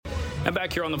And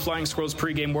back here on the Flying Squirrels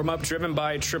pregame warm-up, driven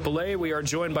by AAA, we are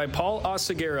joined by Paul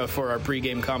Oseguera for our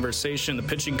pregame conversation, the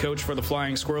pitching coach for the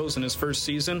Flying Squirrels in his first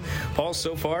season. Paul,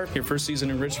 so far, your first season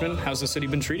in Richmond, how's the city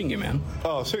been treating you, man?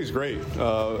 Oh, the city's great.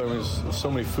 There's so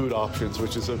many food options,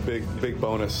 which is a big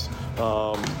bonus,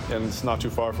 and it's not too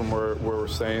far from where we're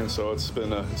staying, so it's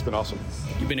been awesome.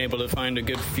 You've been able to find a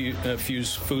good few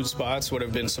food spots. What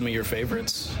have been some of your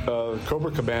favorites?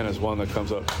 Cobra Cabana is one that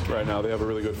comes up right now. They have a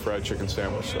really good fried chicken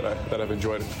sandwich that I've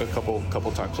enjoyed a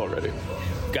couple times already.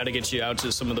 Got to get you out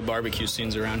to some of the barbecue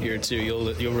scenes around here too.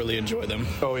 You'll really enjoy them.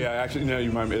 Oh yeah, actually, you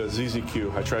remind me of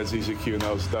ZZQ. I tried ZZQ and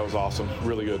that was awesome.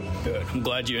 Really good. Good. I'm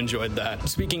glad you enjoyed that.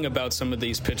 Speaking about some of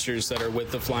these pitchers that are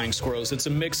with the Flying Squirrels, it's a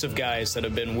mix of guys that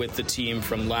have been with the team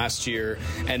from last year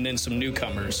and then some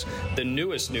newcomers. The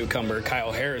newest newcomer,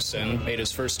 Kyle Harrison, made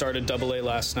his first start at AA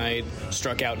last night,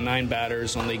 struck out 9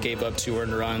 batters, only gave up 2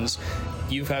 earned runs.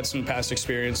 You've had some past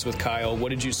experience with Kyle. What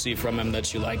did you see from him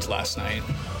that you liked last night?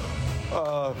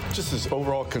 Just his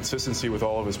overall consistency with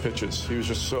all of his pitches. He was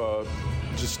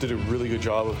just did a really good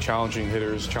job of challenging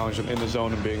hitters, challenging them in the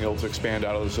zone and being able to expand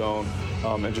out of the zone,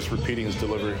 and just repeating his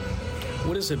delivery.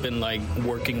 What has it been like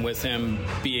working with him,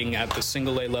 being at the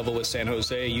single-A level with San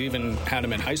Jose? You even had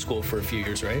him in high school for a few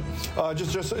years, right?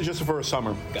 Just for a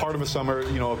summer. Part of a summer,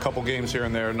 a couple games here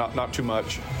and there, not too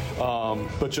much.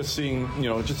 But just seeing,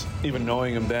 just even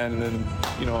knowing him then, and then,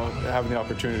 having the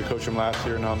opportunity to coach him last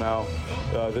year, now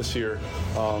this year,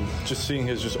 just seeing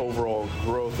his just overall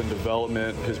growth and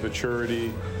development, his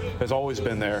maturity has always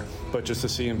been there, but just to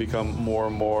see him become more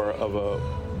and more of a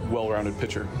well-rounded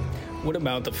pitcher. What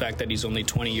about the fact that he's only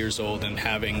 20 years old and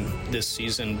having this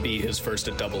season be his first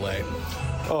at AA?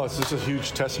 Oh, it's just a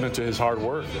huge testament to his hard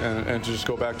work, and to just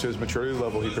go back to his maturity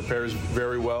level. He prepares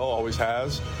very well, always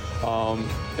has.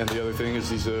 And the other thing is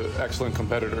he's an excellent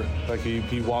competitor. Like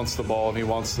he wants the ball, and he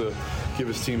wants to give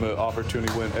his team an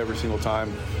opportunity to win every single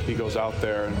time he goes out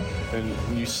there.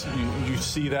 And you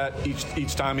see that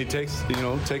each time he takes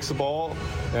the ball,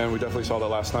 and we definitely saw that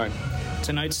last night.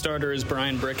 Tonight's starter is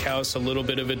Bryan Brickhouse, a little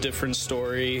bit of a different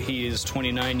story. He is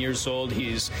 29 years old.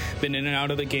 He's been in and out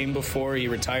of the game before. He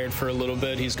retired for a little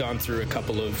bit. He's gone through a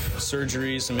couple of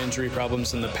surgeries, some injury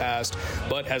problems in the past,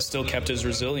 but has still kept his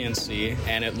resiliency,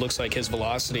 and it looks like his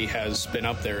velocity has been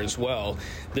up there as well.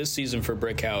 This season for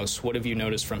Brickhouse, what have you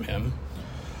noticed from him?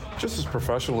 Just his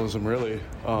professionalism, really.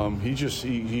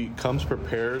 He comes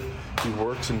prepared. He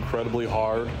works incredibly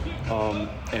hard,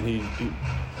 and he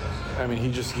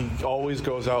always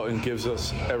goes out and gives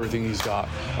us everything he's got.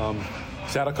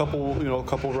 He's had a couple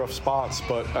rough spots,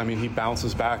 but he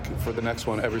bounces back for the next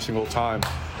one every single time,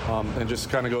 and just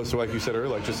kind of goes through, like you said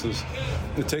earlier,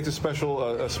 it takes a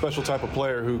special type of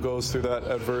player who goes through that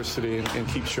adversity and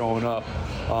keeps showing up,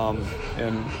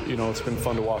 and it's been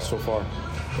fun to watch so far.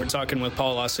 We're talking with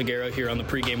Paul Oseguera here on the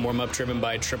pregame warm-up driven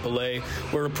by AAA.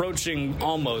 We're approaching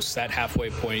almost that halfway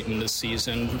point in the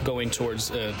season, going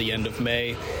towards the end of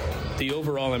May. The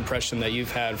overall impression that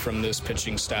you've had from this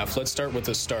pitching staff, let's start with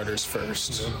the starters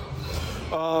first.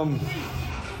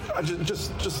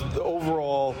 Just the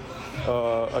overall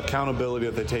accountability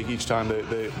that they take each time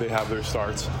they have their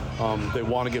starts. They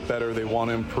want to get better. They want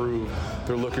to improve.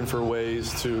 They're looking for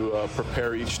ways to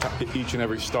prepare each and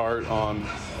every start on,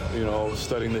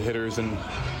 studying the hitters and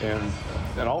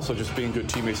also just being good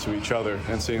teammates to each other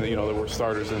and seeing that that we're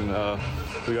starters and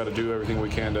we got to do everything we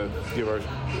can to give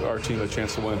our team a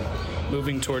chance to win.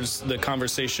 Moving towards the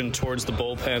conversation towards the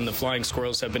bullpen, the Flying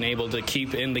Squirrels have been able to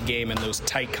keep in the game in those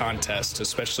tight contests,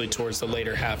 especially towards the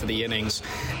later half of the innings,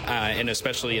 and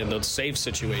especially in those save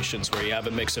situations where you have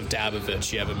a mix of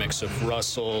Dabovich, you have a mix of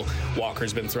Russell,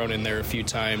 Walker's been thrown in there a few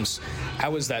times.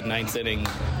 How has that ninth inning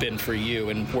been for you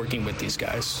in working with these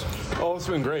guys? Oh, it's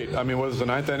been great. Whether it's the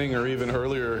ninth inning or even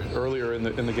earlier in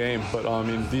the game, but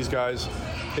these guys,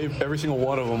 every single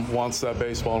one of them wants that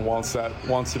baseball and wants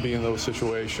to be in those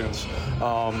situations.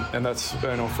 And that's,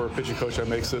 for a pitching coach, that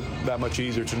makes it that much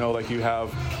easier to know you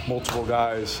have multiple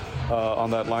guys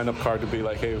on that lineup card to be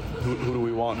like, hey, who do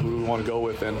we want? Who do we want to go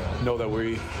with? And know that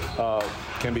we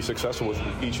can be successful with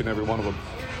each and every one of them.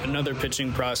 Another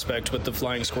pitching prospect with the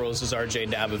Flying Squirrels is R.J.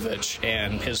 Dabovich,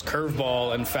 and his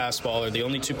curveball and fastball are the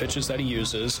only 2 pitches that he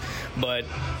uses, but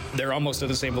they're almost at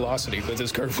the same velocity, with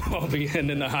his curveball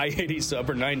being in the high 80s to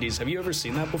upper 90s. Have you ever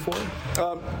seen that before?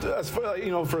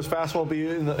 For his fastball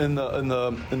being in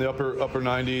the upper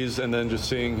 90s, and then just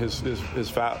seeing his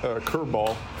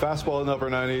curveball, fastball in the upper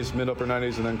 90s, mid upper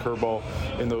 90s, and then curveball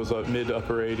in those mid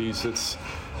upper 80s. It's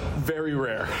very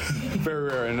rare, very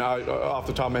rare. And off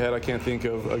the top of my head, I can't think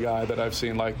of a guy that I've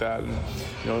seen like that.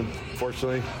 And,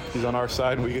 fortunately, he's on our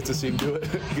side, and we get to see him do it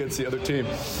against the other team.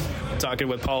 Talking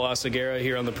with Paul Oseguera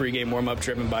here on the pregame warm-up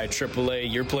driven by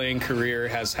AAA. Your playing career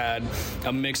has had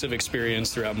a mix of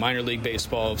experience throughout minor league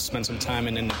baseball, spent some time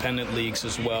in independent leagues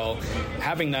as well.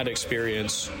 Having that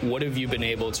experience, what have you been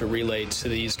able to relate to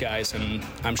these guys? And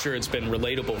I'm sure it's been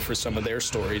relatable for some of their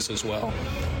stories as well.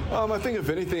 I think, if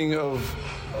anything, of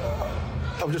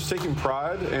just taking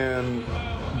pride and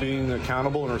being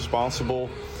accountable and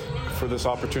responsible for this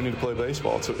opportunity to play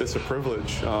baseball. It's a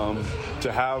privilege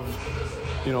to have,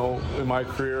 in my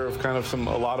career of kind of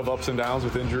a lot of ups and downs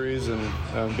with injuries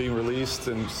and being released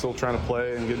and still trying to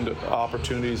play and getting to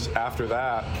opportunities after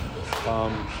that.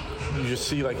 You just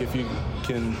see, like, if you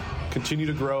can continue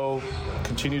to grow,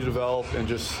 continue to develop, and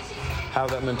just have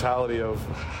that mentality of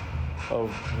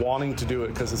wanting to do it,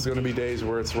 because it's going to be days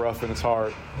where it's rough and it's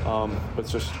hard, but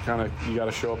it's just kind of, you got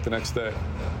to show up the next day.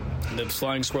 The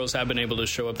Flying Squirrels have been able to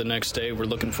show up the next day. We're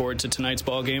looking forward to tonight's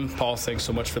ball game. Paul, thanks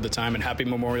so much for the time, and happy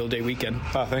Memorial Day weekend.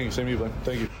 Thank you. Same to you, Blaine.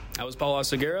 Thank you. That was Paul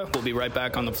Oseguera. We'll be right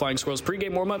back on the Flying Squirrels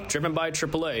pregame warm-up driven by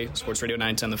AAA. Sports Radio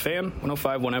 910 The Fan,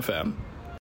 105.1 FM.